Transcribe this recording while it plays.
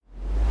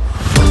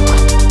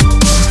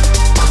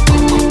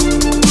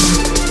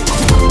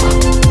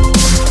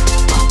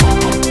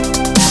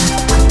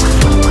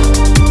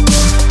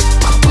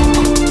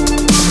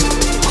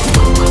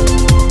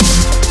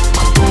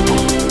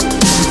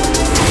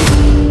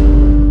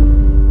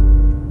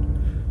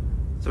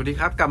วัสดี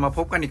ครับกลับมาพ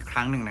บกันอีกค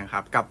รั้งหนึ่งนะค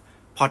รับกับ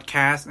พอดแค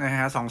สต์นะฮ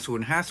ะ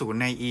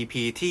2050ใน EP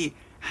ที่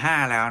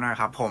5แล้วนะ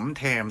ครับผม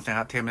เทมส์นะค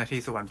รับเทมส์นาที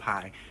สุวรรณพา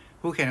ย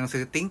ผู้เขียนหนังสื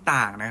อติ้ง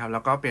ต่างนะครับแล้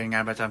วก็เปลี่ยนงา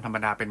นประจำธรรม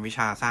ดาเป็นวิช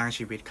าสร้าง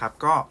ชีวิตครับ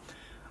ก็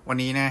วัน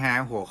นี้นะฮะ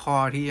หัวข้อ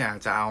ที่อยาก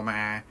จะเอามา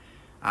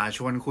ช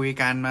วนคุย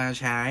กันมา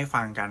แชร์ให้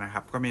ฟังกันนะค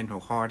รับก็เป็นหั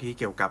วข้อที่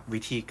เกี่ยวกับ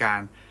วิธีการ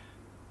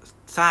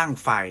สร้าง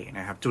ไฟ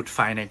นะครับจุดไฟ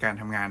ในการ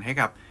ทำงานให้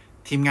กับ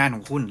ทีมงานข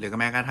องคุณหรือ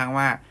แม้กระทั่ง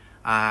ว่า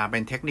เป็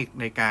นเทคนิค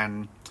ในการ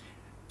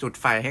จุด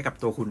ไฟให้กับ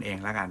ตัวคุณเอง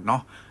แล้วกันเนา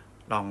ะ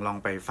ลอง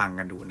ไปฟัง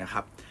กันดูนะค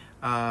รับ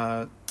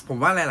ผม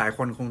ว่าหลายๆค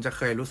นคงจะเ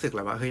คยรู้สึกแห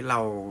ละว่าเฮ้ยเร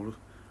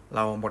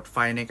าหมดไฟ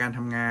ในการท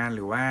ำงานห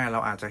รือว่าเรา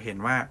อาจจะเห็น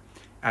ว่า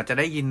อาจจะ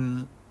ได้ยิน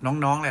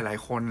น้องๆหลาย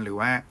ๆคนหรือ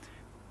ว่า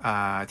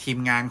ทีม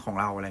งานของ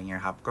เราอะไรเงี้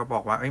ยครับก็บอ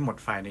กว่าหมด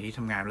ไฟในที่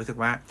ทำงานรู้สึก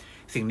ว่า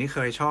สิ่งที่เค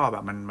ยชอบแบ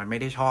บมันไม่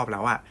ได้ชอบแล้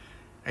วอะ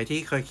ไอ้ที่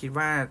เคยคิด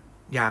ว่า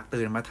อยาก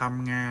ตื่นมาท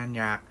ำงาน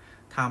อยาก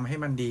ทำให้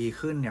มันดี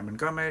ขึ้นเนี่ยมัน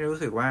ก็ไม่รู้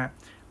สึกว่า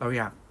เรา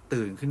อยาก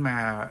ตื่นขึ้นมา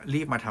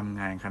รีบมาทำ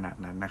งานขนาด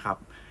นั้นนะครับ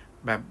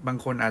แบบบาง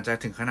คนอาจจะ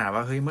ถึงขนาดว่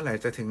าเฮ้ยเมื่อไหร่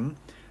จะถึง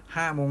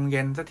5 โมงเ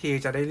ย็นสักที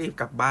จะได้รีบ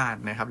กลับบ้าน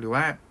นะครับหรือ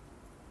ว่า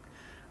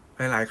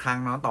หลายๆครั้ง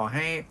เนาะต่อใ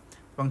ห้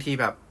บางที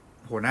แบบ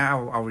หัวหน้า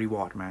เอารีว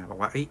อร์ดมาบอก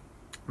ว่า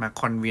มา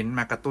คอนวิน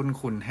มากระตุ้น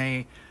คุณให้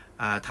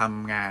ท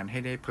ำงานให้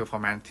ได้เพอร์ฟอ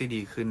ร์แมนซ์ที่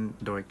ดีขึ้น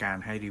โดยการ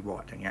ให้รีวอ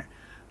ร์ดอย่างเงี้ย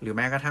หรือแ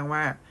ม้กระทั่งว่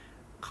า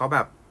เขาแบ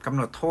บกำห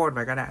นดโทษไ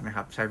ว้ก็ได้นะค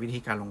รับใช้วิธี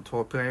การลงโท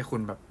ษเพื่อให้คุ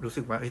ณแบบรู้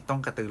สึกว่าต้อ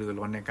งกระตือรือ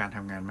ร้นในการท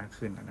ำงานมาก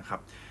ขึ้นนะครั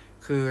บ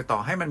คือต่อ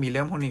ให้มันมีเ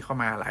รื่องพวกนี้เข้า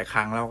มาหลายค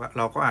รั้งเ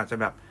ราก็อาจจะ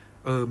แบบ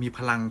มีพ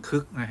ลังคึ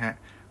กนะฮะ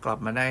กลับ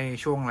มาได้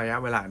ช่วงระยะ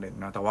เวลาหนึ่ง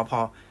เนาะแต่ว่าพอ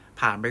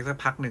ผ่านไปสัก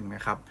พักหนึ่งน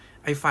ะครับ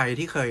ไอ้ไฟ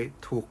ที่เคย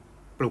ถูก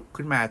ปลุก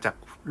ขึ้นมาจาก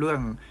เรื่อง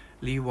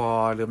รีวอ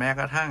ร์หรือแม้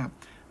กระทั่ง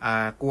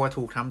กลัว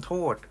ถูกทำโท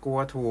ษกลัว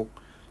ถูก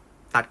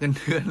ตัดเงินเ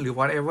ดือนหรือ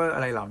whatever อ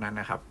ะไรเหล่านั้น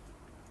นะครับ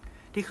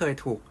ที่เคย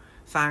ถูก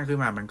สร้างขึ้น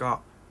มามันก็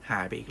หา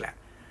ยไปอีกแหละ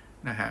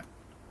นะฮะ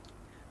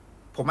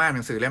ผมอ่านห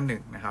นังสือเล่มหนึ่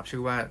งนะครับชื่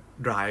อว่า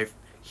Drive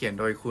เขียน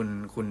โดย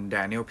คุณแด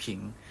เนียลพิง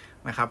ค์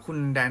นะครับคุณ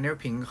แดเนียล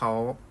พิงค์เขา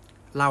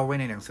เล่าไว้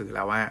ในหนังสือแ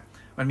ล้วว่า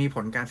มันมีผ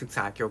ลการศึกษ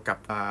าเกี่ยวกับ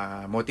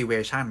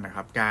motivation นะค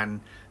รับการ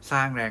สร้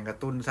างแรงกระ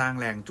ตุ้นสร้าง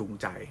แรงจูง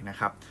ใจนะ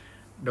ครับ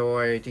โด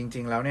ยจ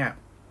ริงๆแล้วเนี่ย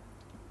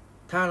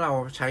ถ้าเรา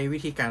ใช้วิ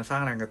ธีการสร้า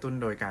งแรงกระตุ้น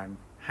โดยการ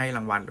ให้ร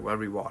างวัลหรือว่า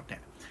reward เนี่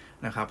ย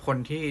นะครับคน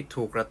ที่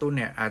ถูกกระตุ้น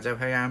เนี่ยอาจจะ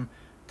พยายาม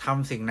ท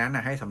ำสิ่งนั้น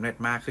ให้สำเร็จ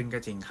มากขึ้นก็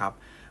จริงครับ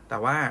แต่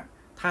ว่า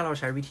ถ้าเรา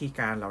ใช้วิธี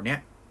การเหล่านี้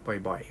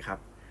บ่อยๆครับ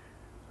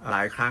หล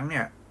ายครั้งเ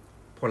นี่ย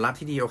ผลลัพธ์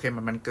ที่ดีโอเค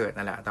มันเกิด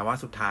นั่นแหละแต่ว่า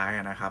สุดท้ายน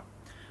ะครับ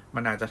มั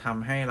นอาจจะท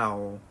ำให้เรา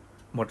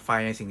หมดไฟ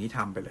ในสิ่งที่ท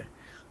ำไปเลย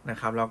นะ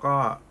ครับแล้วก็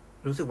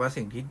รู้สึกว่า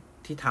สิ่ง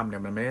ที่ทำเนี่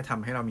ยมันไม่ได้ท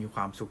ำให้เรามีคว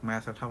ามสุขมา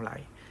กสักเท่าไหร่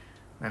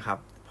นะครับ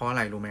เพราะอะไ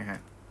รรู้ไหมฮะ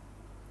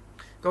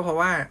ก็เพราะ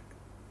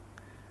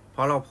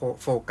เรา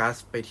โฟกัส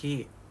ไปที่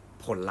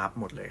ผลลัพธ์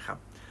หมดเลยครับ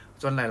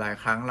จนหลาย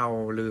ๆครั้งเรา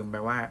ลืมไป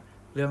ว่า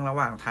เรื่องระห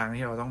ว่างทาง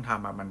ที่เราต้องท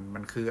ำมั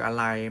นคืออะ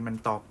ไรมัน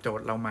ตอบโจท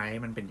ย์เราไหม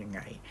มันเป็นยังไง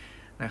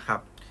นะครับ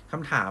ค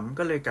ำถาม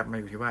ก็เลยกลับมา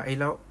อยู่ที่ว่า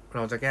แล้วเร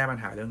าจะแก้ปัญ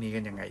หาเรื่องนี้กั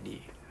นยังไงดี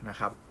นะ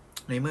ครับ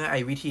ในเมื่อ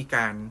วิธีก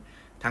าร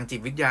ทางจิต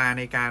วิทยา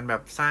ในการแบ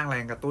บสร้างแร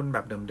งกระตุ้นแบ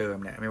บเดิม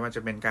ๆเนี่ยไม่ว่าจ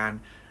ะเป็นการ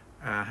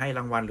ให้ร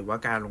างวัลหรือว่า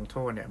การลงโท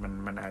ษเนี่ย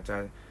มันอาจจะ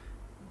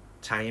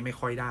ใช้ไม่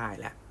ค่อยได้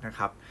แหละนะค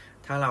รับ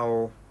ถ้าเรา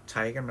ใ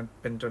ช้กันมัน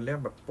เป็นจนเรื่อ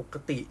งแบบปก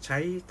ติใช้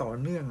ต่อ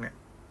เนื่องเนี่ย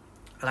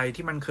อะไร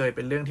ที่มันเคยเ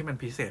ป็นเรื่องที่มัน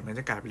พิเศษมันจ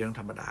ะกลายเป็นเรื่อง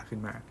ธรรมดาขึ้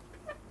นมา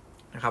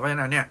นะครับเพราะฉะ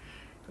นั้นเนี่ย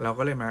เรา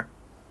ก็เลยมา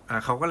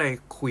เขาก็เลย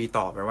คุย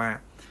ต่อไปว่า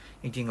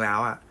จริงๆแล้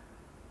ว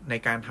ใน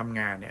การทำ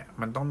งานเนี่ย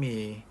มันต้องมี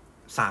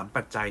3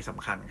ปัจจัยส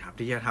ำคัญครับ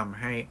ที่จะทำ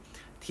ให้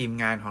ทีม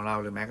งานของเรา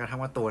หรือแม้กระทั่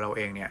งว่าตัวเราเ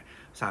องเนี่ย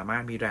สามาร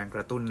ถมีแรงก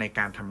ระตุ้นในก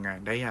ารทำงาน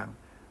ได้อย่าง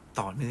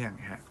ต่อเนื่อง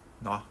ฮะ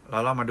เนาะแล้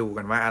วเรามาดู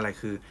กันว่าอะไร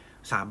คือ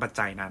3ปัจ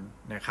จัยนั้น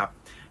นะครับ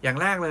อย่าง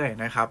แรกเลย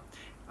นะครับ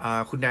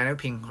คุณแดเนียล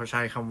พิงค์เขาใ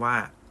ช้คำว่า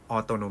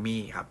autonomy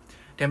ครับ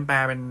เทมแปล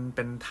เ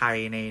ป็นไทย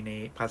ใน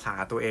ภาษา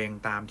ตัวเอง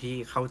ตามที่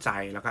เข้าใจ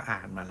แล้วก็อ่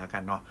านมาแล้วกั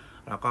นเนาะ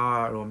แล้วก็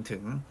รวมถึ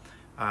ง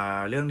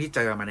เรื่องที่เจ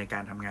อมาในกา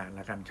รทำงานแ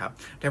ล้วกันครับ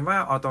เทมว่า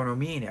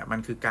autonomy เนี่ยมัน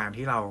คือการ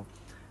ที่เรา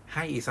ใ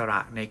ห้อิสระ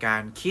ในกา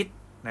รคิด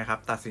นะครับ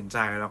ตัดสินใจ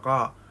แล้วก็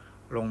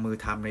ลงมือ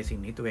ทำในสิ่ง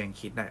ที่ตัวเอง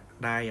คิด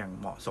ได้อย่าง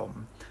เหมาะสม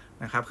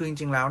นะครับคือจ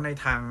ริงๆแล้วใน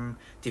ทาง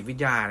จิตวิท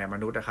ยาเนี่ยม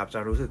นุษย์นะครับจะ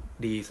รู้สึก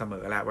ดีเสม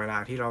อแหละเวลา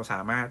ที่เราส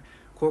ามารถ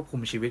ควบคุ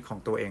มชีวิตของ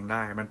ตัวเองไ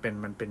ด้มันเ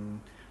ป็น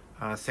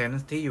เซน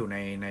ส์ที่อยู่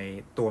ใน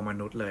ตัวม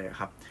นุษย์เลย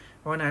ครับ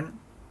เพราะฉะนั้น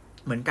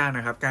เหมือนกันน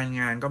ะครับการ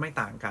งานก็ไม่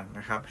ต่างกัน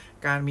นะครับ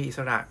การมีอิส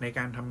ระในก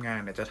ารทำงาน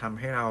เนี่ยจะทำ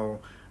ให้เรา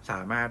ส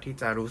ามารถที่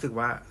จะรู้สึก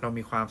ว่าเรา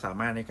มีความสา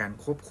มารถในการ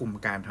ควบคุม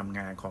การทำง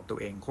านของตัว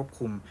เองควบ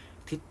คุม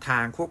ทิศทา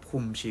งควบคุ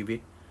มชีวิต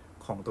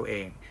ของตัวเอ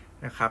ง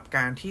นะครับก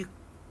ารที่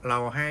เรา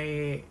ใ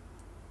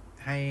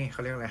ห้เข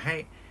าเรียกอะไร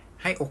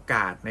ให้โอก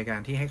าสในกา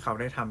รที่ให้เขา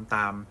ได้ทำต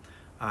าม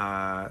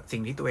สิ่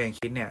งที่ตัวเอง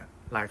คิดเนี่ย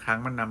หลายครั้ง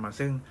มันนำมา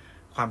ซึ่ง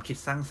ความคิด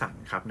สร้างสรร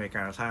ค์ครับในก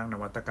ารสร้างน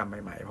วัตกรรม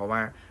ใหม่ๆเพราะว่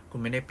าคุณ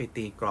ไม่ได้ไป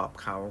ตีกรอบ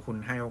เขาคุณ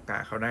ให้โอกา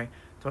สเขาได้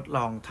ทดล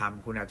องท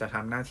ำคุณอาจจะท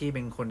ำหน้าที่เ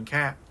ป็นคนแ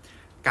ค่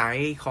ไก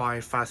ด์คอย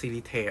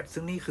facilitate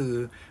ซึ่งนี่คือ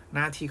ห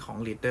น้าที่ของ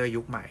leader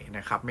ยุคใหม่น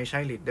ะครับไม่ใช่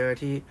leader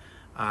ที่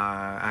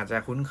อาจจะ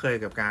คุ้นเคย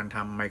กับการท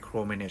ำ micro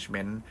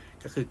management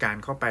ก็คือการ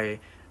เข้าไป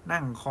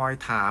นั่งคอย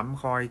ถาม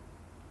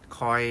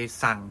คอย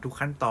สั่งทุก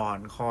ขั้นตอน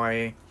คอย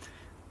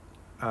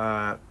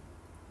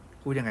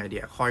พูดยังไงเดี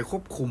ยคอยคว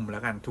บคุมแล้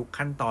วกันทุก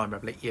ขั้นตอนแบ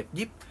บละเอียด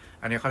ยิบ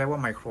อันนี้เขาเรียกว่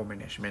า micro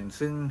management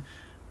ซึ่ง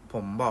ผ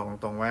มบอกต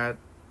รงๆว่า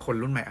คน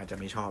รุ่นใหม่อาจจะ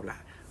ไม่ชอบแหละ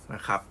น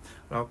ะครับ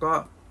แล้วก็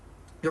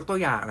ยกตัว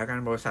อย่างแล้วกัน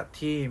บริษัท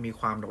ที่มี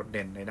ความโดดเ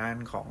ด่นในด้าน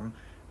ของ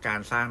การ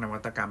สร้างนวั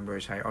ตกรรมโดย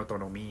ใช้ออโต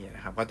โนมีน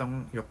ะครับก็ต้อง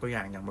ยกตัวอ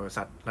ย่างบริ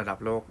ษัทระดับ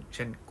โลกเ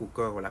ช่น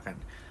Google แล้วกัน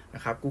น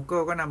ะครับ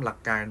Google ก็นำหลัก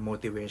การ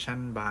motivation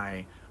by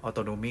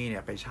autonomy เนี่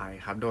ยไปใช้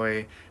ครับโดย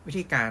วิ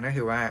ธีการก็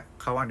คือว่า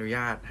เขาอนุญ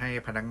าตให้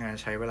พนักงาน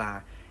ใช้เวลา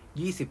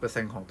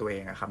 20% ของตัวเอ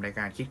งครับใน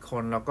การคิด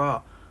ค้นแล้วก็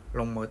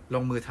ล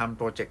งมือทำโ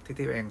ปรเจกต์ที่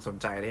ตัวเองสน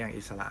ใจได้อย่าง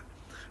อิสระ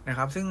นะค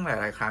รับซึ่งห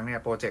ลายๆครั้งเนี่ย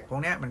โปรเจกต์พว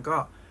กนี้มันก็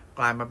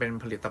กลายมาเป็น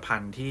ผลิตภั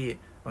ณฑ์ที่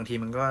บางที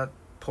มันก็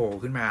โผล่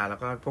ขึ้นมาแล้ว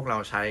ก็พวกเรา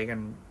ใช้กัน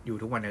อยู่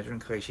ทุกวันนี้จน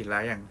เคยชินแล้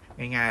วอย่า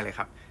งง่ายๆเลยค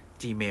รับ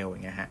Gmail อย่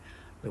างเงี้ยฮะ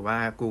หรือว่า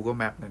Google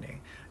Map นั่นเอง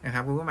นะค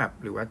รับ Google Map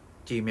หรือว่า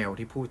Gmail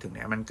ที่พูดถึงเ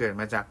นี่ยมันเกิด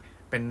มาจาก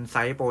เป็นไซ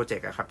ต์โปรเจก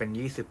ต์อะครับเป็น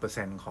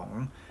 20% ของ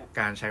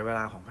การใช้เวล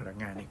าของพนัก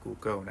งานใน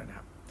Google นะค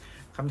รับ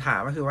คำถา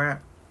มก็คือว่า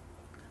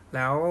แ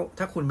ล้ว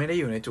ถ้าคุณไม่ได้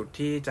อยู่ในจุด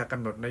ที่จะก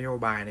ำหนดนโย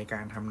บายในก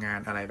ารทำงาน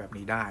อะไรแบบ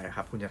นี้ได้ค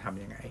รับคุณจะท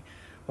ำยังไง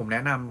ผมแน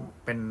ะน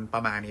ำเป็นปร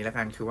ะมาณนี้แล้ว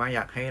กันคือว่าอย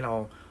ากให้เรา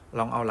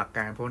ลองเอาหลักก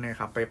ารพวกนี้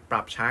ครับไปป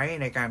รับใช้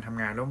ในการท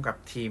ำงานร่วมกับ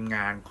ทีมง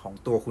านของ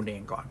ตัวคุณเอ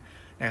งก่อน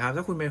นะครับถ้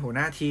าคุณเป็นหัวห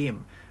น้าทีม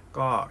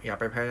ก็อย่า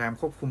ไปพยายาม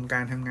ควบคุมกา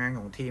รทำงานข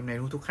องทีมใน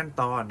ทุกๆขั้น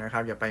ตอนนะครั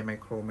บอย่าไปไม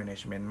โครแมネ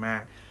จเมนต์มา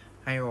ก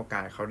ให้โอก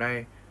าสเขาได้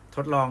ท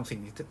ดลองสิ่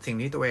ง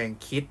ที่ตัวเอง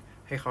คิด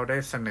ให้เขาได้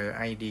เสนอ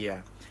ไอเดีย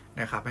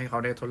นะครับให้เขา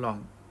ได้ทดลอง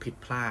ผิด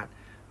พลาด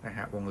นะฮ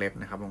ะวงเล็บ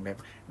นะครับวงเล็บ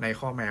ใน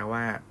ข้อแม้ว่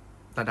า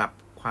ระดับ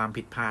ความ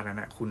ผิดพลาดนั้น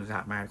นะคุณส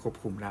ามารถควบ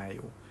คุมได้อ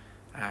ยู่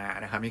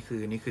นะครับนี่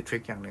คือทริ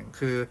คอย่างหนึ่ง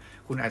คือ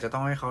คุณอาจจะต้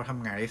องให้เขาท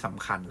ำงานที่ส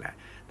ำคัญแหละ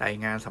แต่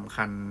งานสำ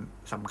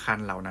คัญ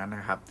เหล่านั้นน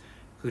ะครับ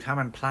คือถ้า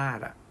มันพลาด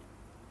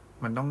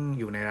มันต้อง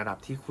อยู่ในระดับ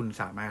ที่คุณ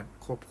สามารถ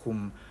ควบคุม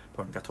ผ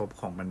ลกระทบ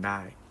ของมันได้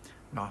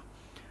เนาะ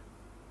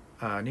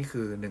นี่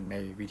คือหนึ่งใน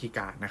วิธีก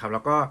ารนะครับแล้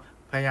วก็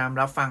พยายาม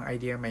รับฟังไอ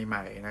เดียให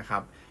ม่ๆนะครั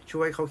บช่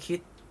วยเขาคิด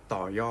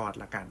ต่อยอด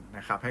ละกันน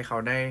ะครับให้เขา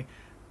ได้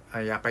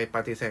อย่าไปป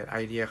ฏิเสธไอ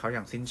เดียเขาอ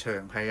ย่างสิ้นเชิ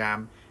งพยายาม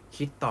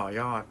คิดต่อ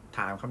ยอดถ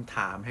ามคำถ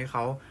ามให้เข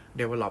า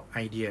develop ไอ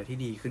เดียที่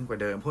ดีขึ้นกว่า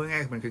เดิมพูดง่า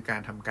ยๆมันคือกา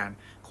รทำการ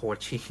โคช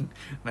ชิ่ง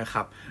นะค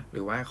รับห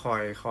รือว่า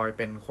คอยเ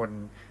ป็นคน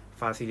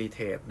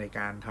facilitate ในก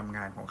ารทำง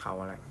านของเขา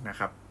อะไรนะ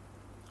ครับ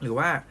หรือ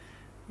ว่า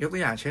ยกตั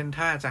วอย่างเช่น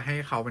ถ้าจะให้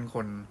เขาเป็นค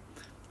น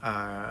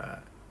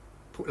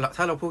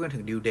ถ้าเราพูดกันถึ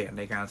ง due date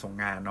ในการส่ง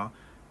งานเนาะ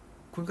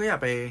คุณก็อย่า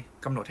ไป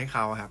กำหนดให้เข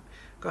าครับ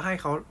ก็ให้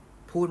เขา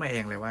พูดมาเอ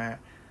งเลยว่า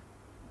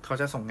เขา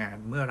จะส่งงาน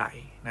เมื่อไหร่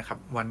นะครับ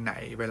วันไหน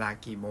เวลา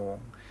กี่โมง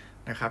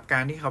นะครับกา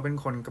รที่เขาเป็น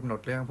คนกำหนด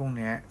เรื่องพวก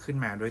นี้ขึ้น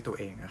มาด้วยตัว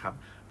เองนะครับ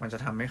มันจะ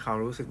ทำให้เขา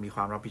รู้สึกมีค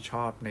วามรับผิดช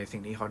อบในสิ่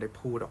งที่เขาได้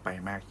พูดออกไป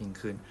มากยิ่ง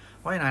ขึ้น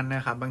เพราะฉะนั้นน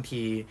ะครับบาง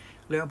ที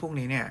เรื่องพวก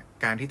นี้เนี่ย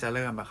การที่จะเ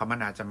ริ่มมัน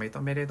อาจจะ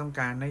ไม่ได้ต้อง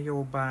การนโย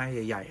บาย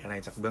ใหญ่ๆอะไร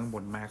จากเบื้องบ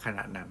นมากขน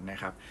าดนั้นนะ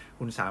ครับ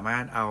คุณสามา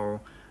รถเอา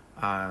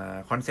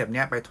คอนเซปต์เ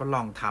นี้ยไปทดล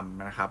องท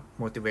ำนะครับ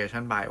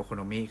motivation by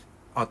autonomy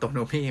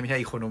ไม่ใช่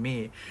economy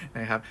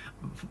นะครับ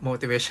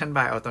motivation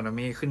by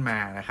autonomy ขึ้นมา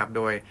นะครับโ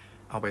ดย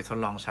เอาไปทด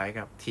ลองใช้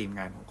กับทีม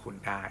งานของคุณ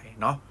ได้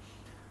เนาะ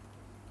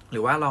หรื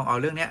อว่าลองเอา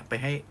เรื่องนี้ไป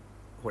ให้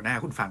หัวหน้า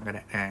คุณฟังก็ไ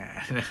ด้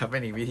นะครับเป็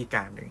นอีกวิธีก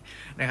ารหนึ่ง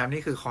นะครับ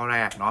นี่คือข้อแร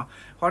กเนาะ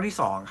ข้อที่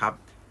2ครับ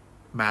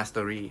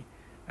mastery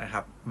นะค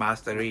รับ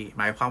mastery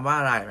หมายความว่า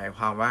อะไรหมายค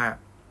วามว่า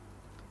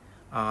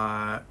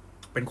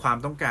เป็นความ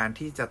ต้องการ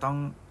ที่จะต้อง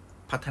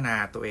พัฒนา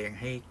ตัวเอง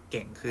ให้เ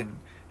ก่งขึ้น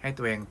ให้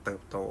ตัวเองเติ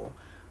บโต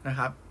นะค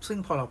รับซึ่ง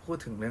พอเราพูด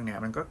ถึงเรื่องนี้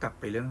มันก็กลับ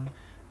ไปเรื่อง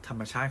ธรร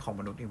มชาติของ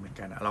มนุษย์อีกเหมือน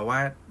กันเราว่า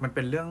มันเ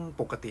ป็นเรื่อง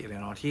ปกติเลย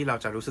เนาะที่เรา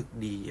จะรู้สึก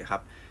ดีครั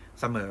บ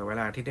เสมอเว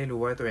ลาที่ได้รู้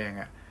ว่าตัวเอง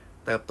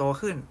เติบโต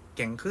ขึ้นเ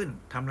ก่งขึ้น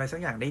ทำอะไรสัก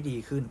อย่างได้ดี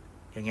ขึ้น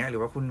อย่างเงี้ยหรื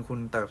อว่าคุณ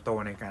เติบโต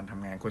ในการท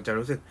ำงานคุณจะ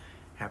รู้สึก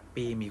แฮป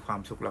ปี้มีควา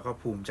มสุขแล้วก็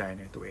ภูมิใจ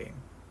ในตัวเอง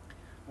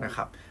นะค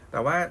รับแต่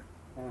ว่า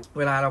เ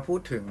วลาเราพู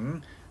ดถึง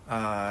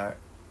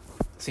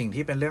สิ่ง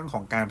ที่เป็นเรื่องข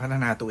องการพัฒ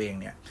นาตัวเอง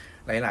เนี่ย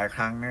หลายๆค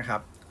รั้งนะครั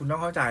บคุณต้อ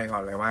งเข้าใจก่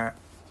อนเลยว่า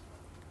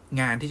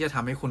งานที่จะท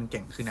ำให้คุณเ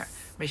ก่งขึ้น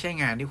ไม่ใช่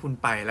งานที่คุณ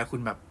ไปแล้วคุ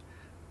ณแบบ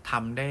ท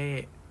ำได้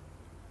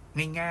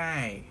ง่า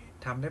ย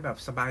ๆทำได้แบบ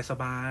ส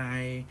บา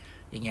ย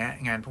ๆอย่างเงี้ย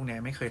งานพวกนี้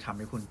ไม่เคยทำใ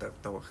ห้คุณเติบ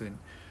โตขึ้น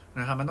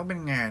นะครับมันต้องเป็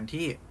นงาน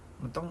ที่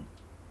มันต้อง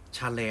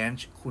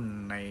challenge คุณ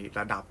ใน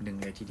ระดับหนึ่ง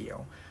เลยทีเดียว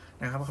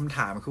นะครับคำถ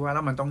ามคือว่าแ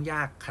ล้วมันต้องย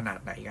ากขนาด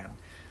ไหนกัน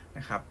น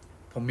ะครับ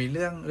ผมมีเ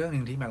รื่องห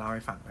นึ่งที่มาเล่าใ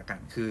ห้ฟังละกัน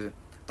คือ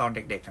ตอนเ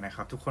ด็กๆนะค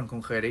รับทุกคนค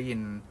งเคยได้ยิน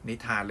นิ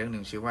ทานเรื่องห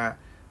นึ่งชื่อว่า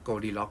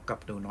Goldilocks กับ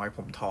หนูน้อยผ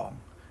มทอง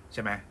ใ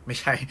ช่ไหมไม่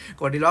ใช่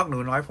Goldilocks หนู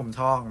น้อยผม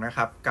ทองนะค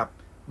รับกับ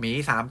หมี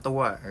3ตัว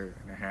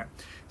นะฮะ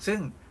ซึ่ง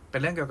เป็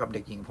นเรื่องเกี่ยวกับเ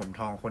ด็กหญิงผม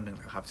ทองคนหนึ่ง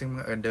นะครับซึ่ง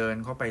เดิน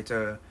เข้าไปเจ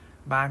อ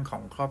บ้านขอ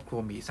งครอบครัว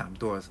หมี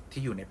3ตัว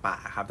ที่อยู่ในป่า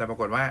ครับแต่ปรา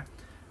กฏว่า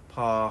พ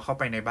อเข้า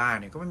ไปในบ้าน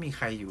เนี่ยก็ไม่มีใ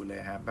ครอยู่เลย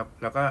ครับ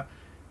แล้วก็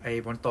ไอ้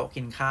บนโต๊ะ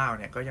กินข้าว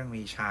เนี่ยก็ยัง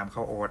มีชามข้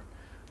าวโอ๊ต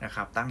นะค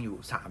รับตั้งอยู่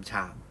3ช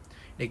าม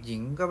เด็กหญิ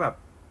งก็แบบ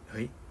เ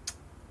ฮ้ย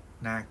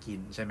น่ากิน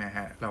ใช่ไหมฮ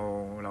ะเ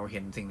ราเห็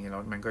นสิ่งนี้แล้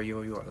วมันก็ยั่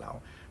วยวนเรา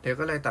เธอ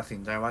ก็เลยตัดสิ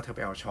นใจว่าเธอไป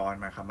เอาช้อน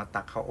มาครับมา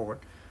ตักข้าวโอ๊ต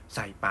ใ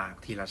ส่ปาก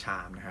ทีละชา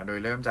มนะฮะโดย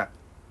เริ่มจาก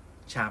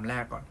ชามแร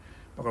กก่อน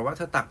ปรากฏว่าเ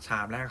ธอตักชา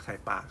มแรกใส่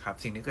ปากครับ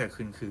สิ่งที่เกิด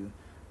ขึ้นคือ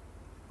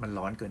มัน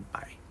ร้อนเกินไป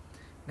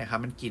นะครับ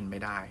มันกินไม่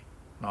ได้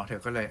เนาะเธอ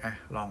ก็เลย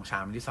ลองชา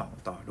มที่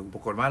2ต่อดูปร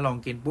ากฏว่าลอง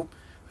กินปุ๊บ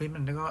เฮ้ยมั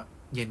นก็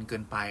เย็นเกิ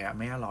นไป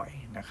ไม่อร่อย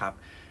นะครับ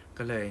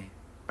ก็เลย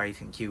ไป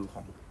ถึงคิวข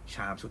องช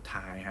ามสุด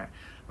ท้ายฮะ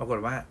ปรากฏ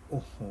ว่าโ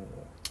อ้โห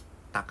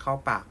ตักเข้า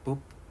ปากปุ๊บ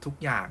ทุก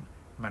อย่าง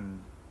มัน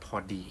พอ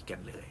ดีกัน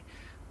เลย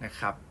นะ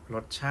ครับร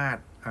สชา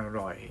ติอ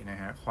ร่อยนะ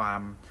ฮะควา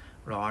ม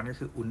ร้อนก็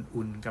คือ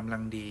อุ่นๆกำลั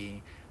งดี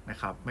นะ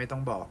ครับไม่ต้อ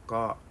งบอก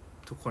ก็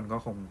ทุกคนก็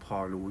คงพอ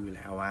รู้อยู่แ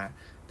ล้วว่า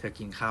เธอ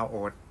กินข้าวโ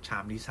อ๊ตชา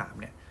มที่3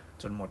เนี่ย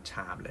จนหมดช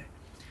ามเลย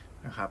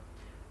นะครับ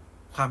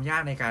ความยา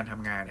กในการท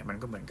ำงานเนี่ยมัน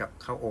ก็เหมือนกับ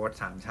ข้าวโอ๊ต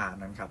3ชาม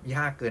นั้นครับย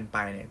ากเกินไป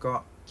เนี่ยก็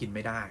กินไ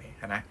ม่ได้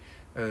นะ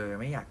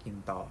ไม่อยากกิน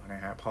ต่อน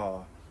ะฮะพอ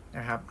น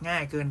ะครับง่า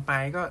ยเกินไป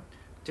ก็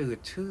จืด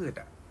ชืด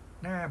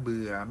น่าเ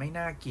บื่อไม่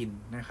น่ากิน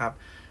นะครับ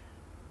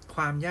ค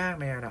วามยาก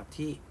ในระดับ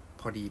ที่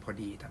พอ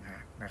ดีต่างหา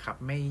กนะครับ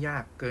ไม่ยา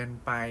กเกิน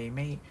ไปไ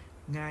ม่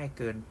ง่าย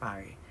เกินไป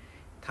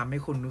ทำให้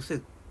คุณรู้สึ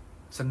ก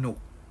สนุก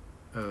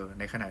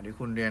ในขณะที่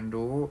คุณเรียน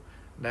รู้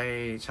ได้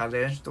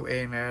challenge ตัวเอ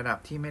งในระดับ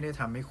ที่ไม่ได้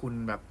ทำให้คุณ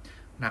แบบ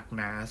หนักห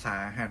นาสา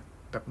หัส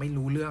แบบไม่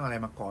รู้เรื่องอะไร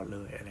มาก่อนเล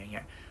ยอะไรเ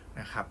งี้ย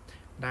นะครับ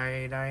ไ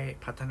ด้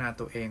พัฒนา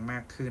ตัวเองมา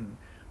กขึ้น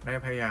ได้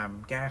พยายาม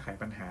แก้ไข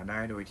ปัญหาได้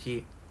โดยที่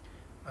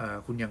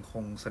คุณยังค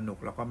งสนุก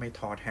แล้วก็ไม่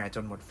ท้อแท้จ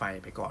นหมดไฟ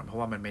ไปก่อนเพราะ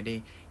ว่ามันไม่ได้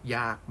ย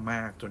ากม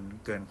ากจน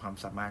เกินความ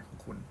สามารถของ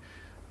คุณ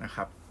นะค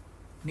รับ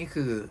นี่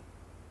คือ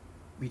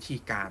วิธี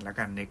การแล้ว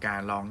กันในกา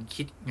รลอง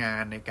คิดงา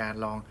นในการ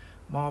ลอง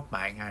มอบหม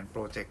ายงานโป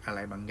รเจกต์อะไร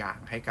บางอย่าง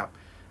ให้กับ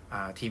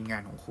ทีมงา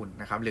นของคุณ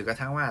นะครับหรือกระ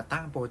ทั่งว่า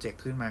ตั้งโปรเจก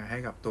ต์ขึ้นมาให้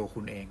กับตัว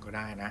คุณเองก็ไ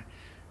ด้น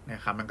ะ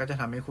ครับมันก็จะ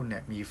ทำให้คุณเนี่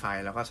ยมีไฟ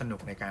แล้วก็สนุ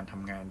กในการท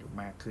ำงานอยู่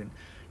มากขึ้น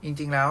จ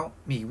ริงๆแล้ว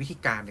มีวิธี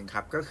การหนึ่งค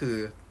รับก็คือ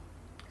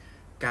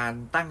การ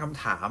ตั้งค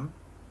ำถาม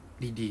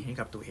ดีๆให้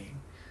กับตัวเอง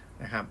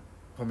นะครับ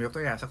ผมยกตั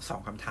วอย่างสัก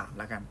2คำถาม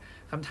แล้วกัน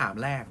คำถาม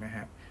แรกนะฮ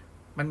ะ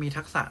มันมี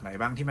ทักษะไหน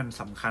บ้างที่มัน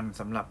สำคัญ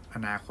สำหรับอ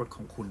นาคตข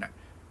องคุณ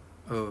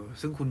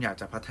ซึ่งคุณอยาก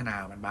จะพัฒนา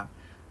มันบ้าง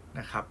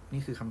นะครับ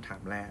นี่คือคำถา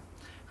มแรก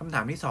คำถ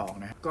ามที่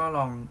2นะก็ล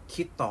อง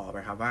คิดต่อไป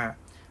ครับว่า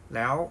แ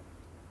ล้ว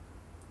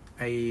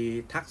ไอ้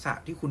ทักษะ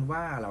ที่คุณ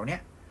ว่าเหล่านี้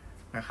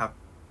นะครับ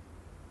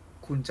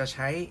คุณจะใ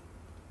ช้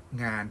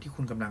งานที่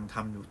คุณกำลังท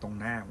ำอยู่ตรง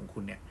หน้าของคุ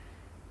ณเนี่ย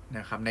น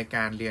ะครับในก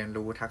ารเรียน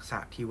รู้ทักษะ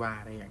ที่ว่า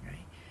ได้ยังไง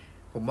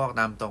ผมบอก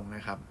ตามตรงน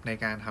ะครับใน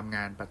การทำง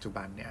านปัจจุ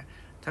บันเนี่ย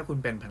ถ้าคุณ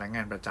เป็นพนักง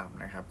านประจ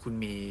ำนะครับคุณ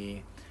มี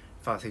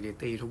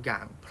facility ทุกอย่า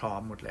งพร้อ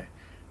มหมดเลย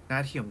หน้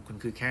าที่ของคุณ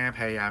คือแค่พ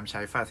ยายามใ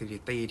ช้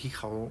facility ที่เ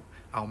ขา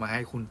เอามาใ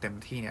ห้คุณเต็ม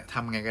ที่เนี่ยท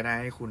ำไงก็ได้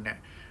ให้คุณเนี่ย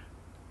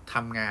ท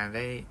ำงานไ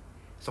ด้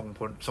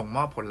ส่งม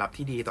อบผลลัพธ์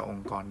ที่ดีต่ออง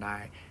ค์กรได้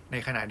ใน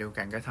ขณะเดียว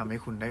กันก็ทำให้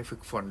คุณได้ฝึ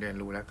กฝนเรียน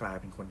รู้และกลาย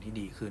เป็นคนที่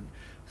ดีขึ้น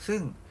ซึ่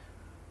ง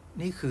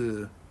นี่คือ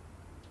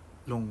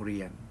โรงเรี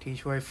ยนที่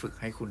ช่วยฝึก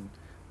ให้คุณ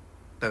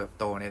เติบ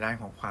โตในด้าน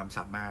ของความส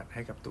ามารถใ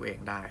ห้กับตัวเอง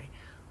ได้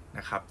น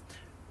ะครับ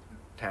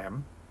แถม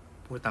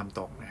พูดตามต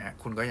รงนะฮะ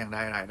คุณก็ยังไ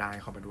ด้รายได้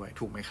เข้ามาด้วย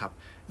ถูกไหมครับ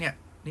เนี่ย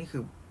นี่คื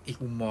ออีก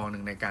มุมมองห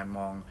นึ่งในการม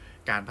อง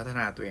การพัฒ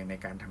นาตัวเองใน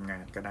การทำงา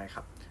นก็ได้ค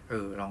รับ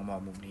ลองมอง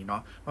มุมนี้เนา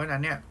ะเพราะฉะนั้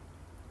นเนี่ย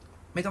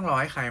ไม่ต้องรอ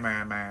ให้ใครม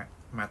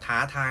าท้า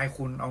ทาย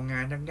คุณเอางา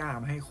นยาก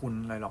ๆมาให้คุณ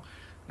อะไรหรอก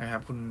นะครั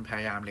บคุณพย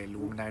ายามเรียน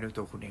รู้มันได้ด้วย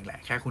ตัวคุณเองแหละ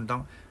แค่คุณต้อ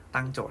ง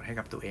ตั้งโจทย์ให้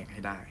กับตัวเองใ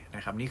ห้ได้น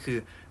ะครับนี่คือ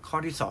ข้อ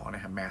ที่2น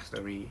ะครับ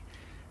mastery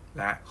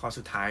และข้อ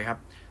สุดท้ายครับ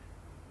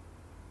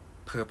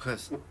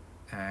purpose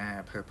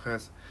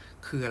purpose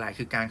คืออะไร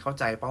คือการเข้า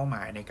ใจเป้าหม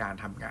ายในการ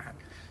ทำงาน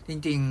จ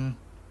ริง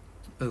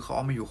ๆเขาเอ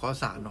ามาอยู่ข้อ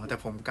3เนาะแต่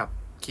ผมกับ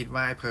คิด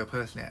ว่า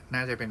purpose เนี่ยน่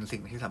าจะเป็นสิ่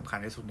งที่สำคัญ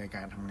ที่สุดในก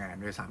ารทำงาน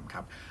ด้วยซ้ำค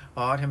รับเพร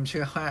าะผมเ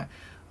ชื่อว่า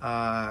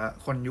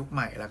คนยุคใ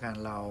หม่แล้วกัน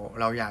เ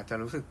ราอยากจะ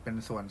รู้สึกเป็น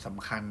ส่วนส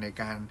ำคัญใน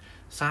การ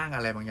สร้างอ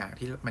ะไรบางอย่าง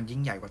ที่มันยิ่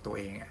งใหญ่กว่าตัวเ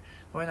อง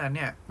เพราะฉะนั้นเ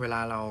นี่ยเวลา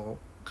เรา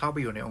เข้าไป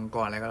อยู่ในองค์ก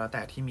รอะไรก็แล้วแ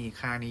ต่ที่มี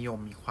ค่านิยม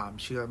มีความ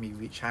เชื่อมี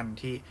วิชั่น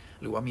ที่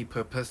หรือว่ามี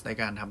purpose ใน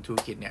การทำธุร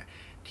กิจเนี่ย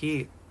ที่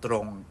ตร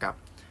งกับ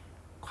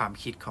ความ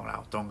คิดของเรา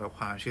ตรงกับค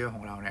วามเชื่อข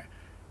องเราเนี่ย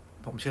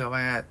ผมเชื่อ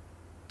ว่า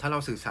ถ้าเรา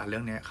สื่อสารเรื่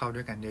องนี้เข้าด้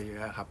วยกันเยอ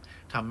ะๆครับ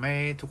ทำให้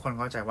ทุกคน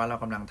เข้าใจว่าเรา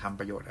กำลังทำ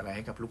ประโยชน์อะไรใ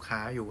ห้กับลูกค้า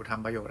อยู่ท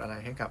ำประโยชน์อะไร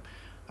ให้กับ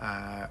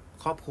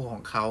ครอบครัวข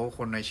องเขาค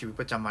นในชีวิต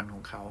ประจำวันข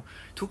องเขา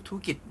ทุกธุร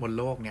กิจบน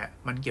โลกเนี่ย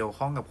มันเกี่ยว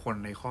ข้องกับคน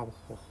ในครอบ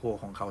ครัว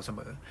ของเขาเสม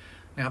อ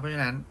นะครับเพราะฉ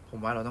ะนั้นผม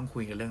ว่าเราต้องคุ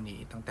ยกันเรื่องนี้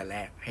ตั้งแต่แร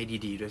กให้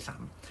ดีๆด้วยซ้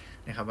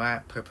ำนะครับว่า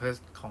purpose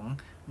ของ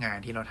งาน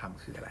ที่เราท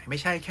ำคืออะไรไม่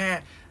ใช่แค่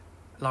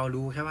เรา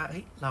รู้แค่ว่าเ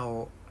ฮ้ยเรา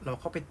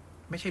เข้าไป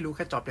ไม่ใช่รู้แ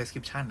ค่ job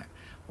description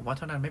ผมว่าเ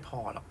ท่านั้นไม่พอ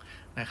หรอก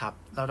นะครับ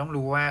เราต้อง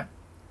รู้ว่า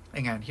ไอ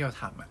งานที่เรา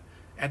ท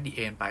ำat the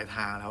end ปลายท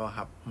างแล้วค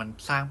รับมัน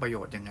สร้างประโย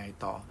ชน์ยังไง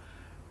ต่อ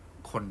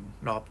คน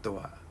รอบตัว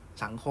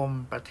สังคม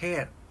ประเท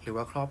ศหรือ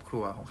ว่าครอบครั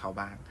วของเขา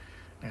บ้าง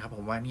นะครับผ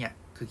มว่าเนี่ย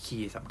คือคี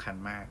ย์สำคัญ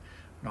มาก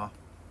เนาะ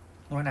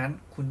เพราะนั้น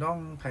คุณต้อง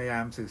พยายา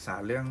มสื่อสา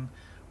รเรื่อง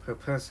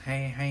purpose ใ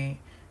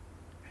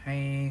ห้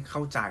เข้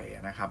าใจ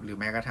นะครับหรือ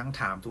แม้กระทั่ง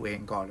ถามตัวเอง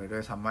ก่อนเลยด้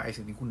วยซ้ำว่าไอ้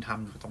สิ่งที่คุณท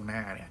ำอยู่ตรงหน้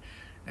าเนี่ย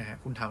นะฮะ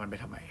คุณทำมันไป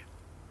ทำไม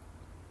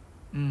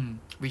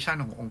วิชั่น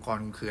ขององค์กร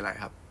คุณคืออะไร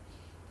ครับ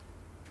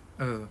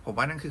ผม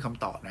ว่านั่นคือค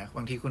ำตอบนะบ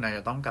างทีคุณอาจจ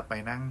ะต้องกลับไป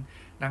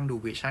นั่งดู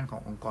วิชั่นขอ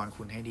งองค์กร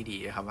คุณให้ดี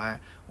ๆครับว่า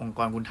องค์ก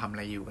รคุณทำอะ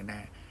ไรอยู่กันแ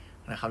น่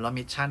นะครับแล้ว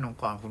มิชชั่นอง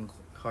ค์กรคุณ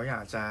เขาอยา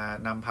กจะ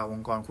นำพาอ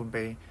งค์กรคุณไป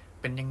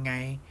เป็นยังไง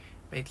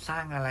ไปสร้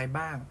างอะไร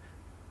บ้าง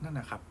นั่น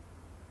นะครับ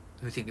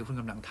คือสิ่งที่คุณ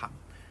กำลังท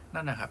ำ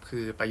นั่นนะครับคื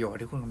อประโยชน์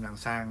ที่คุณกำลัง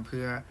สร้างเ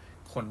พื่อ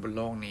คนบนโ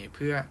ลกนี้เ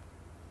พื่อ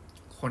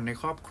คนใน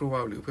ครอบครัว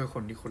หรือเพื่อค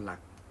นที่คุณรัก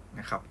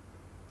นะครับ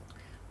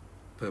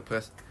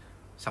Purpose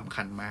สำ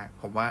คัญมาก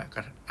ผมว่า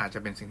อาจจะ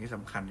เป็นสิ่งที่ส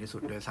ำคัญที่สุ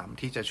ดเลยซ้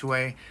ำที่จะช่ว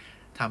ย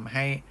ทำใ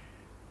ห้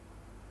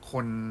ค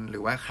นหรื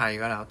อว่าใคร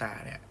ก็แล้วแต่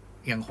เนี่ย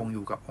ยังคงอ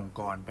ยู่กับองค์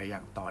กรไปอย่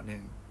างต่อเนื่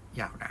อง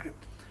ยาวนาน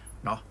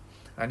เนาะ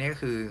และนี่ก็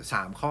คือ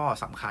3ข้อ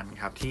สำคัญ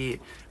ครับที่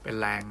เป็น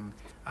แรง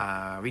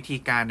วิธี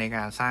การในก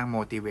ารสร้าง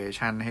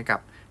motivation ให้กั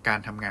บการ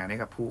ทำงานให้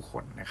กับผู้ค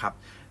นนะครับ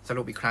ส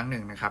รุปอีกครั้งหนึ่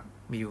งนะครับ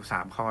มีอยู่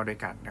3ข้อด้วย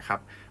กันนะครับ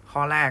ข้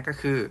อแรกก็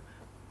คือ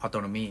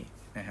autonomy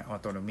นะฮะ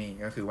autonomy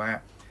ก็คือว่า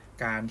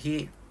การที่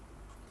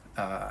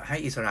ให้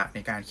อิสระใน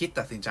การคิด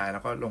ตัดสินใจแล้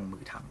วก็ลงมื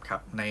อทำครั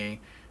บใน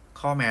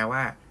ข้อแม้ว่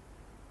า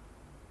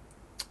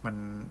มัน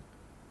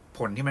ผ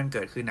ลที่มันเ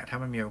กิดขึ้นถ้า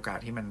มันมีโอกาส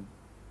ที่มัน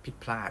ผิด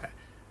พลาด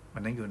มั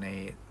นต้องอยู่ใน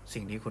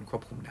สิ่งที่คุณคว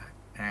บคุมได้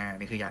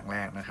นี่คืออย่างแร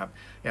กนะครับ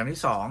อย่างที่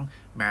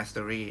2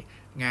 mastery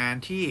งาน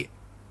ที่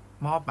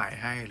มอบหมาย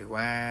ให้หรือ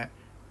ว่า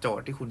โจท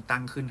ย์ที่คุณตั้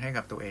งขึ้นให้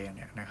กับตัวเองเ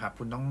นี่ยนะครับ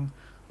คุณต้อง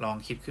ลอง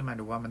คิดขึ้นมา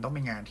ดูว่ามันต้องเ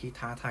ป็นงานที่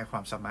ท้าทายควา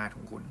มสามารถข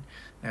องคุณ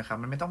นะครับ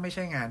มันไม่ใ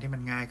ช่งานที่มั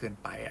นง่ายเกิน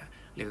ไป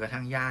หรือกระ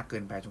ทั่งยากเกิ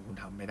นไปจนคุณ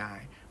ทำไม่ได้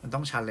มันต้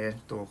อง challenge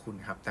ตัวคุณ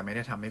ครับแต่ไม่ไ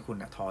ด้ทำให้คุณ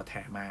ท้อแ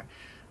ท้มาก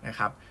นะค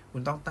รับคุ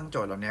ณต้องตั้งโจ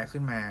ทย์เหล่านี้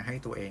ขึ้นมาให้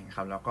ตัวเองค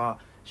รับแล้วก็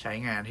ใช้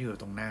งานที่อยู่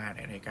ตรงหน้า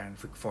ในการ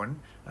ฝึกฝน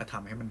และท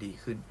ำให้มันดี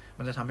ขึ้น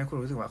มันจะทำให้คุณ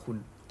รู้สึกว่าคุณ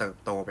เติบ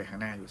โตไปข้า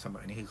งหน้าอยู่เสม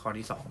อนี่คือข้อ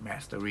ที่2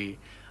 mastery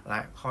และ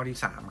ข้อที่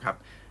3ครับ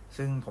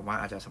ซึ่งผมว่า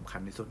อาจจะสำคั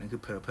ญที่สุดนั่นคื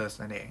อ purpose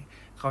นั่นเอง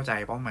เข้าใจ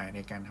เป้าหมายใน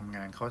การทำง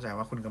านเข้าใจ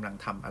ว่าคุณกำลัง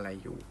ทำอะไร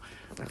อยู่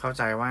และเข้าใ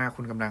จว่า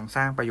คุณกำลังส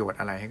ร้างประโยชน์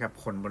อะไรให้กับ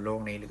คนบนโล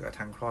กนี้หรือกระ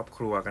ทั่งครอบค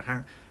รัวกระทั่ง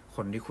ค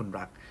นที่คุณ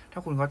รักถ้า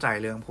คุณเข้าใจ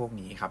เรื่องพวก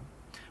นี้ครับ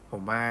ผ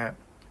มว่า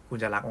คุณ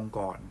จะรักองค์ก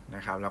รน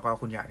ะครับแล้วก็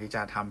คุณอยากที่จ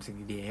ะทำสิ่ง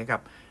ดีๆให้กั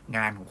บง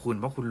านของคุณ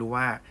เพราะคุณรู้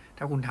ว่า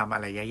ถ้าคุณทำอะ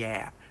ไรแย่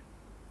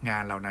ๆงา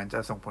นเหล่านั้นจะ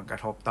ส่งผลกร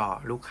ะทบต่อ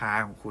ลูกค้า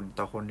ของคุณ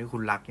ต่อคนที่คุ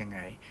ณรักยังไง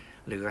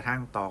หรือกระทั่ง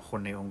ต่อคน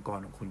ในองค์กร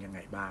ของคุณยังไง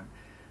บ้าง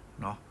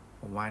เนาะ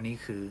ผมว่านี่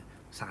คือ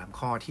3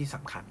ข้อที่ส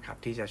ำคัญครับ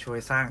ที่จะช่วย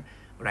สร้าง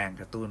แรง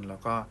กระตุ้นแล้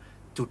วก็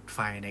จุดไฟ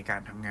ในกา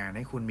รทำงานใ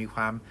ห้คุณมีค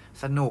วาม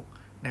สนุก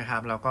นะครั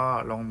บแล้วก็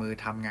ลงมือ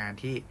ทำงาน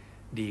ที่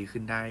ดี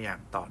ขึ้นได้อย่า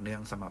งต่อเนื่อ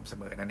งสม่ำเส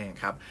มอนั่นเอง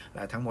ครับแล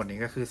ะทั้งหมดนี้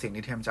ก็คือสิ่ง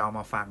ที่เทมจะเอา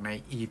มาฝากใน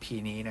EP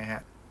นี้นะฮ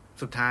ะ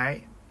สุดท้าย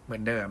เหมื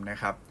อนเดิมนะ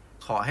ครับ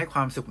ขอให้คว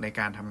ามสุขใน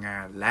การทำงา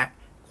นและ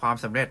ความ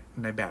สำเร็จ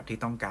ในแบบที่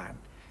ต้องการ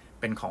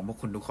เป็นของพวก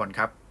คุณทุกคนค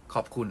รับข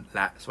อบคุณแล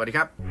ะสวัสดีค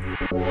รั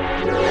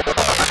บ